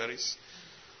Nigerian missionaries.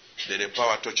 Then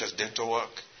Empower taught us dental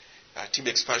work. Team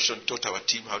Expansion taught our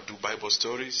team how to do Bible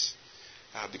stories.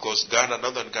 Because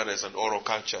Northern Ghana is an oral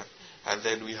culture. And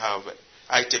then we have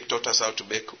iTech taught us how to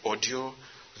make audio,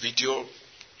 video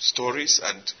stories.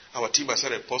 And our team has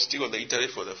started posting on the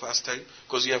internet for the first time.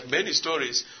 Because we have many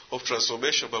stories of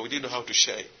transformation, but we didn't know how to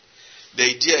share it. The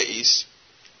idea is,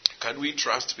 can we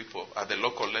trust people at the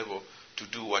local level to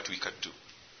do what we can do?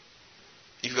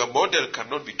 If your model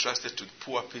cannot be trusted to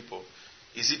poor people,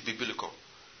 is it biblical?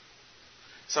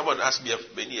 Someone asked me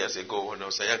many years ago when I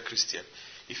was a young Christian,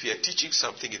 if you are teaching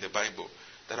something in the Bible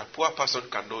that a poor person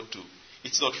cannot do,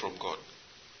 it's not from God.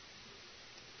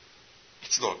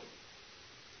 It's not.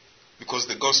 Because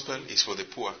the gospel is for the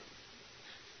poor.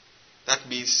 That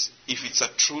means if it's a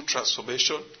true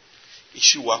transformation, it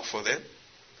should work for them,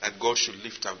 and God should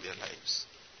lift up their lives.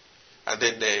 And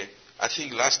then I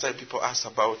think last time people asked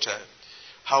about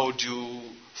how do you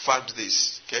fund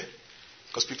this, okay?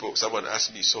 Because someone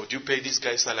asked me, so do you pay these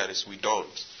guys salaries? We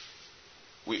don't.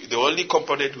 The only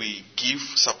component we give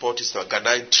support is the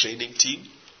Ghanaian training team.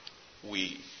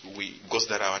 Because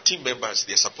there are our team members,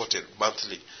 they are supported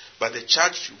monthly. But the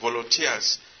church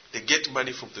volunteers, they get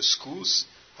money from the schools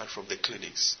and from the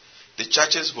clinics. The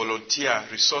churches volunteer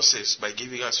resources by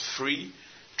giving us free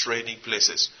training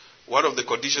places. One of the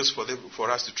conditions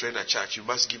for us to train a church, you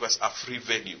must give us a free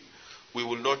venue. We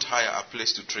will not hire a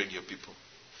place to train your people.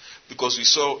 Because we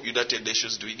saw United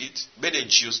Nations doing it. Many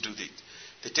NGOs do it.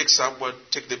 They take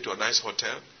them to a nice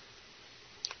hotel,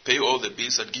 pay all the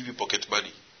bills and give you pocket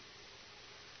money.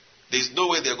 There is no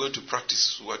way they are going to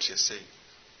practice what you're saying.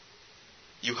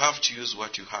 You have to use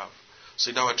what you have.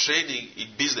 So in our training, in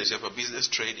business, you have a business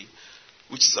training,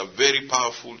 which is a very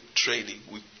powerful training.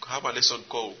 We have a lesson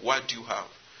called, What Do You Have?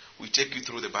 We take you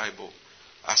through the Bible,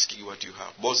 asking you what you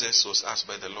have. Moses was asked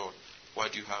by the Lord,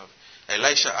 What do you have?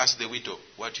 Elisha asked the widow,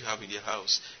 What do you have in your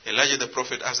house? Elijah the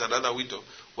prophet asked another widow,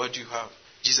 What do you have?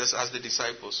 Jesus asked the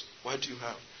disciples, What do you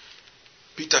have?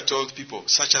 Peter told people,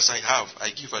 Such as I have, I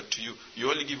give unto you.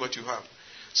 You only give what you have.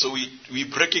 So we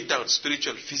break it down,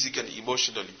 spiritually, physically,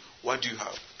 emotionally. What do you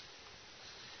have?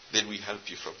 Then we help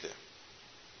you from there.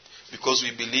 Because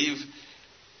we believe,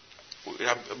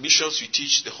 missions we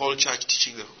teach the whole church,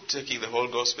 taking the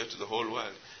whole gospel to the whole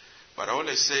world. But I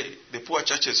always say, the poor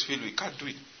churches feel we can't do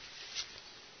it.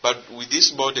 But with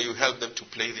this model, you help them to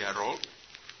play their role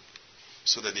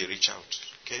so that they reach out.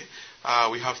 Okay?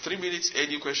 We have 3 minutes.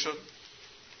 Any question?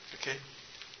 Okay?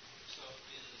 So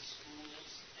do the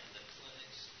schools and the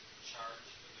clinics charge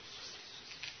for their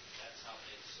services? That's how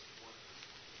they support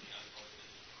the ongoing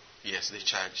ministry? Yes, they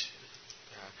charge.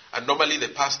 And normally the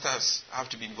pastors have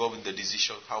to be involved in the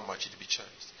decision how much it be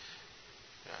charged.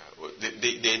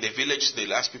 In the village,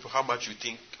 they'll ask people how much you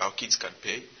think our kids can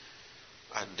pay.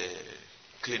 And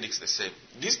clinics the same.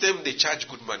 This time they charge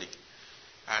good money.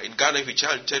 In Ghana, if you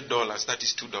charge $10, that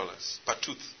is $2 per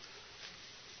tooth.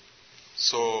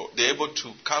 So they're able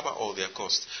to cover all their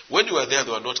costs. When we were there,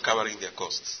 they were not covering their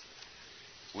costs.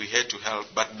 We had to help.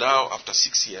 But now, after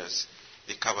 6 years,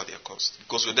 they cover their costs.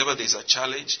 Because whenever there's a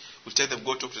challenge, we tell them,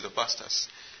 go talk to the pastors.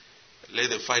 Let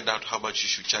them find out how much you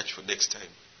should charge for next time.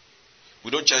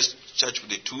 We don't charge for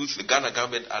the tooth. The Ghana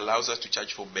government allows us to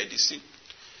charge for medicine.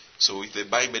 So if they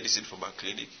buy medicine from our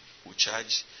clinic, we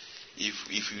charge.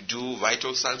 If you do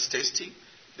vital signs testing,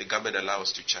 the government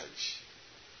allows us to charge.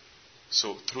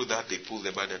 So through that, they pull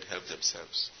the money and help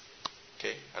themselves.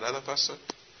 Okay, another person?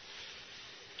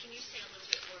 Can you say a little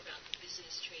bit more about the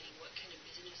business training? What kind of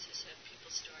businesses have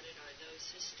people started? Are those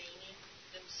sustaining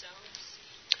themselves?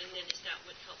 And then is that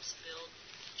what helps build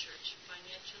the church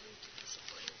financially to be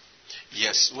supported?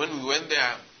 Yes, when we went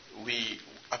there,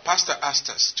 a pastor asked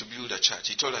us to build a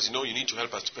church. He told us, you need to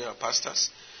help us to pay our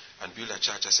pastors and build a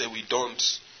church. I said, we don't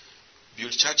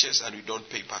build churches and we don't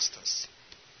pay pastors.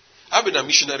 I've been a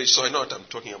missionary, so I know what I'm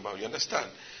talking about. You understand?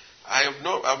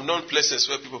 I've known places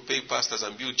where people pay pastors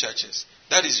and build churches.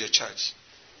 That is your church.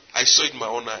 I saw it in my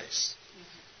own eyes.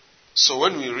 So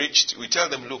when we reached, we tell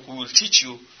them, look, we will teach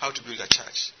you how to build a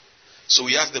church. So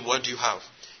we ask them, what do you have?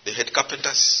 They had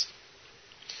carpenters.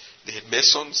 They had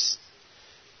masons.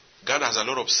 Ghana has a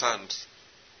lot of sand.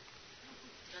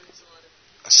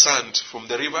 Sand from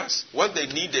the rivers. What they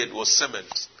needed was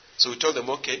cement. So we told them,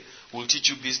 okay, we'll teach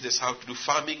you business, how to do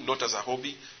farming, not as a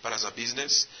hobby, but as a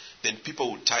business. Then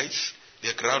people would tithe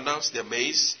their groundnuts, their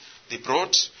maize. They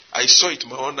brought, I saw it in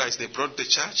my own eyes, they brought the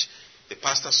church. The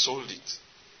pastor sold it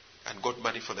and got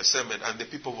money for the cement, and the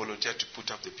people volunteered to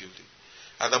put up the building.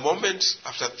 At the moment,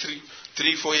 after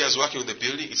 4 years working with the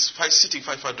building, it's sitting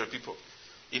 500 people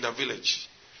in a village.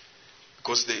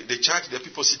 Because the church, there are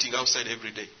people sitting outside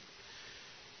every day.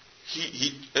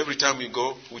 Every time we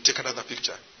go, we take another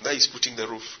picture. Now he's putting the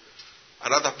roof.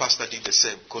 Another pastor did the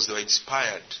same because they were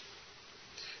inspired.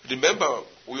 Remember,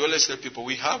 we always tell people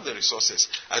we have the resources.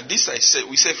 And this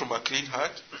we say from a clean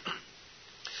heart.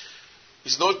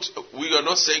 We are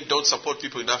not saying don't support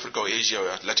people in Africa or Asia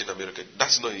or Latin America.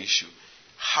 That's not the issue.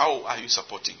 How are you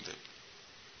supporting them?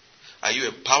 Are you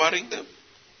empowering them?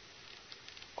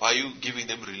 Or are you giving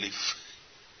them relief?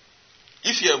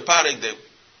 If you're empowering them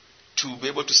to be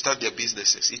able to start their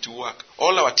businesses, it will work.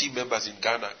 All our team members in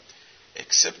Ghana,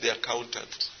 except the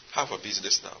accountant, have a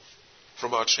business now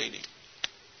from our training.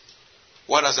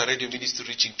 One has a radio ministry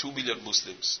reaching 2 million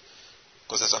Muslims.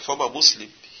 Because as a former Muslim,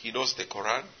 he knows the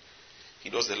Quran, he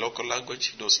knows the local language,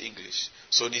 he knows English.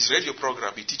 So in his radio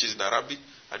program, he teaches in Arabic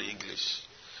and English.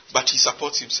 But he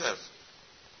supports himself.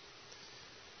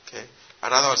 Okay?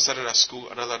 Another one started a school,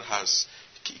 another one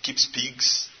keeps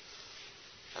pigs.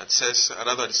 And says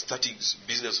another is starting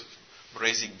business of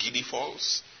raising guinea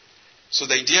fowls. So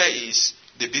the idea is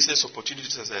the business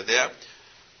opportunities are there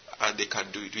and they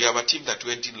can do it. We have a team that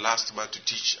went in last month to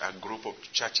teach a group of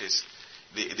churches.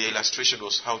 The illustration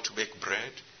was how to make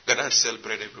bread. Ghanaians sell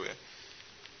bread everywhere.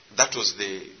 That was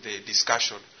the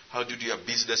discussion. How do you do a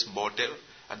business model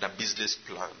and a business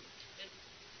plan? And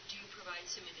do you provide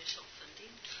some initial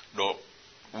funding? No.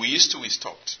 We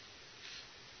stopped.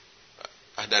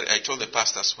 And I told the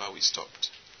pastors why we stopped.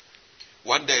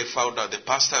 One day I found out the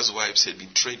pastors' wives had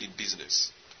been trained in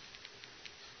business.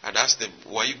 And asked them,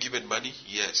 were you given money?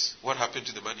 Yes. What happened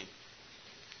to the money?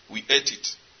 We ate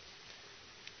it.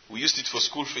 We used it for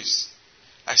school fees.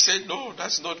 I said, no,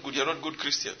 that's not good. You're not good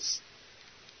Christians.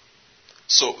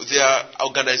 So there are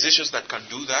organizations that can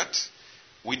do that.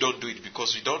 We don't do it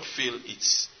because we don't feel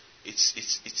it's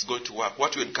going to work.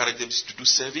 What we encourage them is to do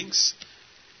savings.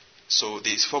 So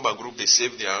they form a group, they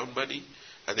save their own money,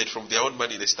 and then from their own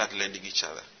money they start lending each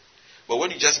other. But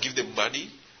when you just give them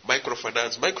money,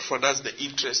 microfinance, the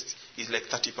interest is like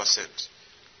 30%.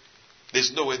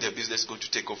 There's no way their business is going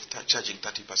to take off charging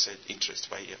 30% interest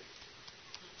per year.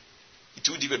 It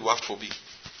would even work for me.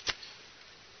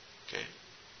 Okay?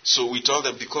 So we told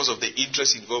them because of the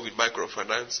interest involved in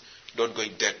microfinance, don't go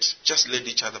in debt. Just lend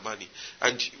each other money.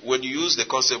 And when you use the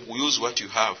concept, we use what you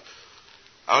have.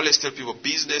 I always tell people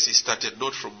business is started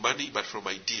not from money but from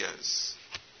ideas.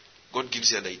 God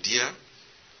gives you an idea,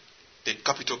 then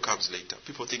capital comes later.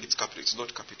 People think it's capital. It's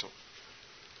not capital.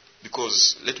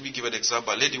 Because, let me give an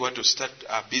example. A lady wanted to start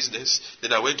a business,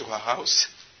 then I went to her house.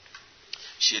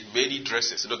 She had many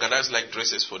dresses. Ghanaians like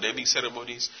dresses for naming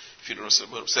ceremonies, funeral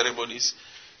ceremonies.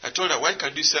 I told her, why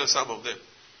can't you sell some of them?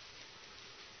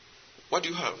 What do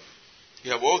you have?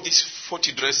 You have all these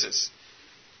 40 dresses.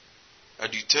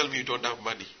 And you tell me you don't have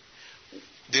money.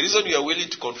 The reason you are willing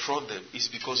to confront them is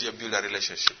because you have built a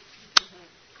relationship.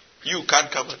 You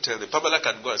can't come and tell them. Pamela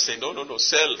can go and say, no,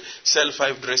 sell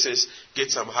 5 dresses,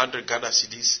 get some 100 Ghana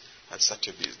cedis, and start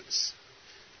your business.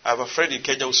 I have a friend in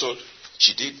Kenya who sold.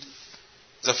 She did.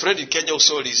 There's a friend in Kenya who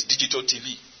sold his digital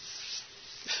TV.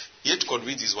 He had to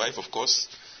convince his wife, of course.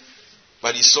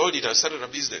 But he sold it and started a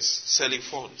business, selling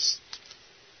phones.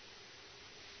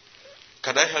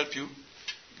 Can I help you?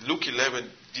 Luke 11,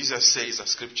 Jesus says a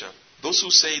scripture. Those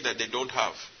who say that they don't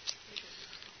have,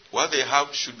 what they have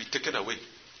should be taken away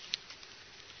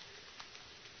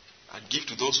and give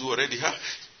to those who already have.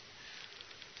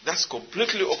 That's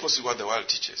completely opposite what the world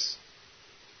teaches.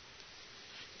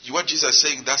 What Jesus is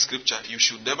saying in that scripture, you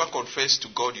should never confess to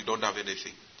God you don't have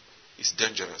anything. It's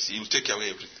dangerous. He will take away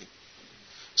everything.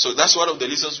 So that's one of the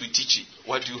lessons we teach.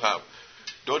 What do you have?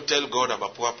 Don't tell God I'm a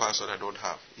poor person, I don't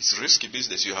have. It's risky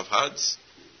business. You have hands.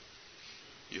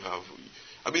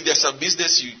 There's some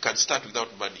business you can start without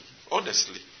money.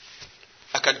 Honestly.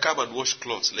 I can come and wash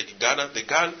clothes. Like in Ghana, the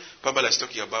girl Pamela is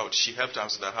talking about, she helped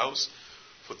us in her house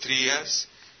for 3 years,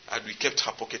 and we kept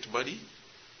her pocket money.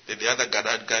 Then the other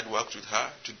Ghanaian guy worked with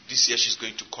her. This year she's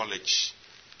going to college.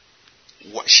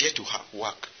 She had to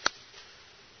work.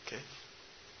 Okay.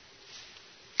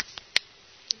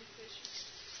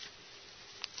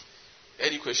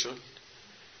 Any question?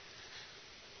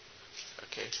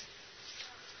 Okay.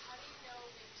 How do you know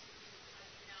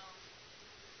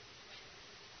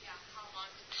how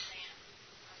long to plan?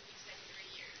 You said 3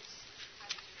 years. How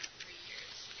did you know 3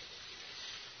 years?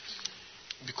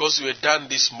 Because we had done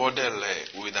this model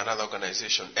with another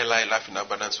organization, LI Life in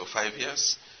Abundance, for 5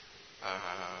 years.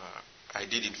 I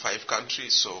did in 5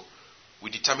 countries, so we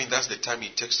determined that's the time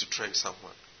it takes to train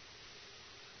someone.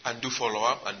 And do follow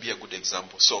up and be a good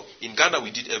example. So in Ghana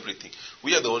we did everything.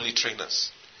 We are the only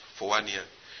trainers for 1 year.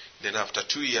 Then after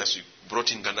 2 years we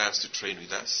brought in Ghanaians to train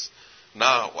with us.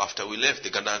 Now after we left, the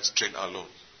Ghanaians train alone.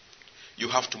 You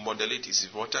have to model it. It's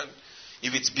important.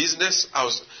 If it's business,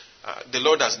 the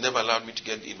Lord has never allowed me to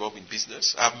get involved in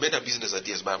business. I've made a business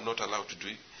ideas, but I'm not allowed to do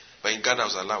it. But in Ghana I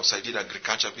was allowed. So I did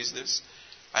agriculture business.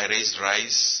 I raised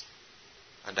rice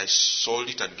and I sold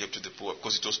it and gave to the poor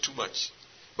because it was too much.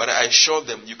 But I showed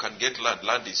them you can get land.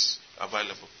 Land is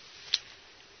available.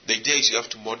 The idea is you have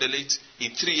to model it.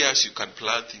 In 3 years you can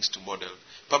plan things to model.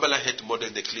 Pamela had to model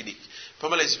in the clinic.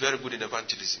 Pamela is very good in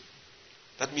evangelism.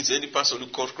 That means any person who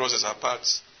crosses her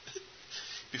paths,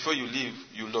 before you leave,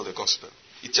 you'll know the gospel.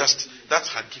 That's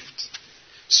her gift.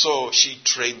 So she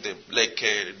trained them. Like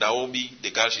Naomi,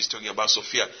 the girl she's talking about,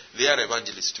 Sophia, they are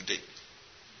evangelists today.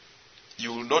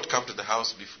 You will not come to the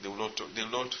house, they will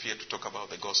not fear to talk about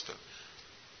the gospel.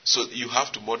 So you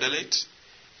have to model it,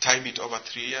 time it over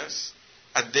 3 years,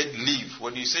 and then leave.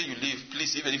 When you say you leave,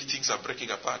 please, even if things are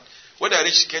breaking apart. When I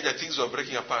reached Kenya, things were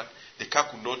breaking apart. The car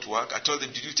could not work. I told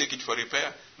them, did you take it for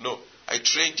repair? No. I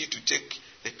trained you to take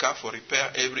the car for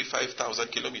repair every 5,000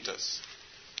 kilometers.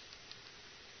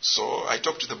 So I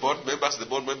talked to the board members. The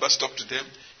board members talked to them.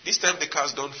 This time the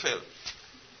cars don't fail.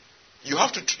 You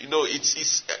have to,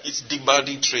 it's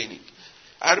demanding training.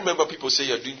 I remember people say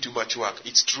you're doing too much work.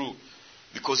 It's true.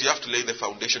 Because you have to lay the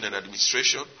foundation and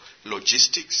administration,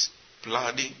 logistics,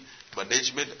 planning,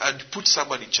 management, and put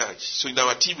someone in charge. So in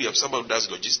our team, we have someone who does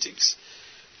logistics.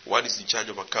 One is in charge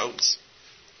of accounts.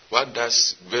 One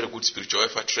does very good spiritual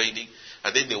effort training.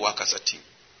 And then they work as a team.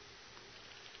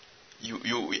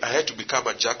 I had to become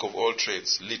a jack of all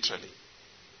trades, literally.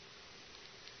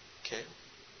 Okay?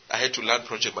 I had to learn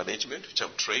project management, which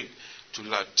I'm trained to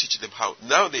teach them how.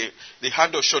 Now they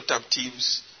handle short-term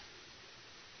teams.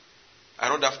 I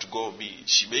don't have to go.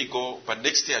 She may go, but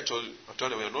next year I told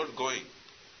her we're not going.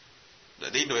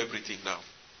 They know everything now.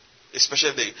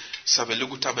 Especially the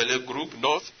Savelugu Tamale group,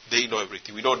 North, they know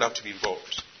everything. We don't have to be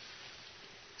involved.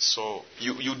 So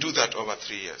you do that over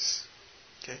 3 years.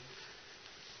 Okay?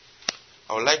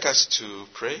 I would like us to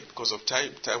pray because of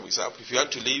time. Time is up. If you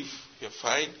want to leave, you're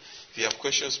fine. If you have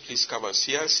questions, please come and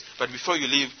see us. But before you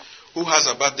leave, who has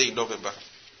a birthday in November?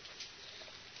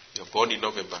 You're born in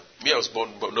November. Me, I was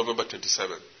born November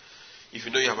 27. If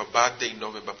you know you have a birthday in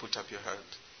November, put up your hand.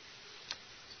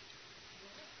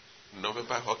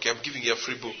 November? Okay, I'm giving you a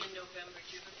free book.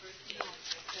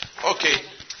 Okay.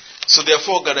 So there are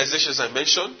 4 organizations I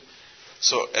mentioned.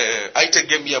 So ITEC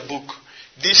gave me a book.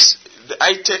 The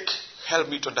ITEC helped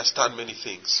me to understand many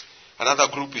things. Another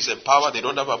group is Empower. They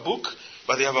don't have a book,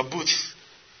 but they have a booth.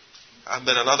 And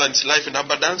then another is Life in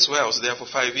Abundance, where I was there for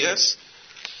 5 years.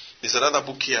 There's another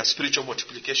book here, Spiritual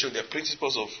Multiplication. There are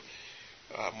principles of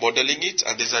modeling it.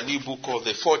 And there's a new book called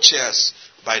The 4 Chairs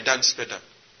by Dan Speder.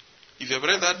 If you have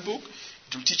read that book,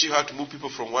 it will teach you how to move people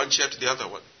from one chair to the other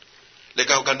one. Like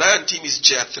our Ghanaian team is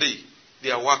chair 3.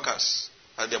 They are workers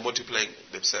and they are multiplying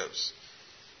themselves.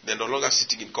 They are no longer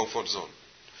sitting in comfort zone.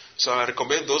 So I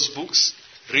recommend those books.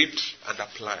 Read and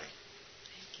apply.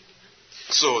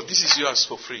 So this is yours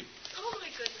for free. Oh my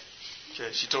goodness.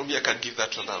 Okay, she told me I can give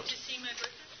that one out. To see my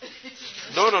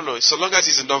birthday? No. So long as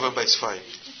it's in November, it's fine.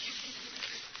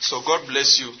 So God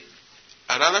bless you.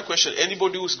 Another question.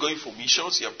 Anybody who's going for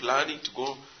missions, you're planning to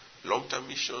go long-term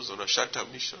missions or a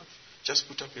short-term mission, just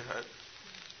put up your hand.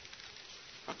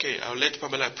 Okay, I'll let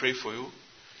Pamela pray for you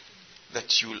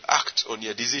that you will act on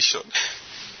your decision.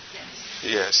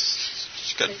 Yes.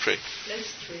 She can pray.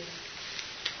 Let's pray.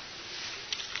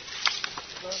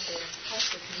 Lord, the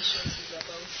house of missions is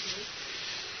about you,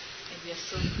 and we are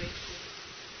so grateful.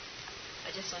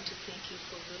 I just want to thank you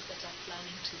for those that are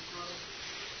planning to go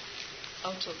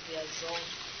out of their zone,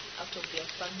 out of their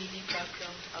family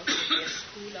background, out of their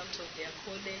school, out of their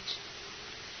college,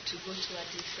 to go to a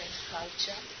different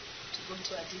culture, to go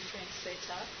to a different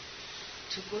setup,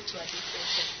 to go to a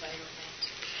different environment.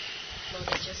 Lord,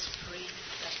 I just pray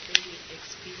that they will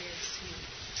experience you.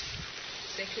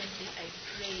 Secondly, I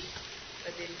pray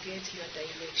that there is get your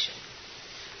direction.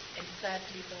 And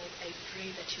thirdly, Lord, I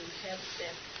pray that you'll help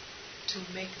them to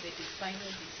make the final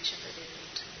decision that they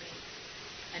need to make.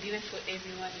 And even for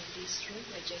everyone in this room,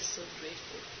 we're just so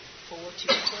grateful for what you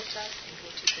taught us and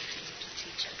what you continue to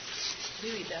teach us.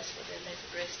 Be with us for the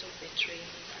rest of the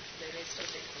training and for the rest of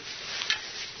the conference.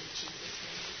 In Jesus'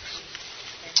 name we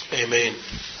pray. Amen. Amen.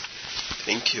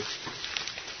 Thank you.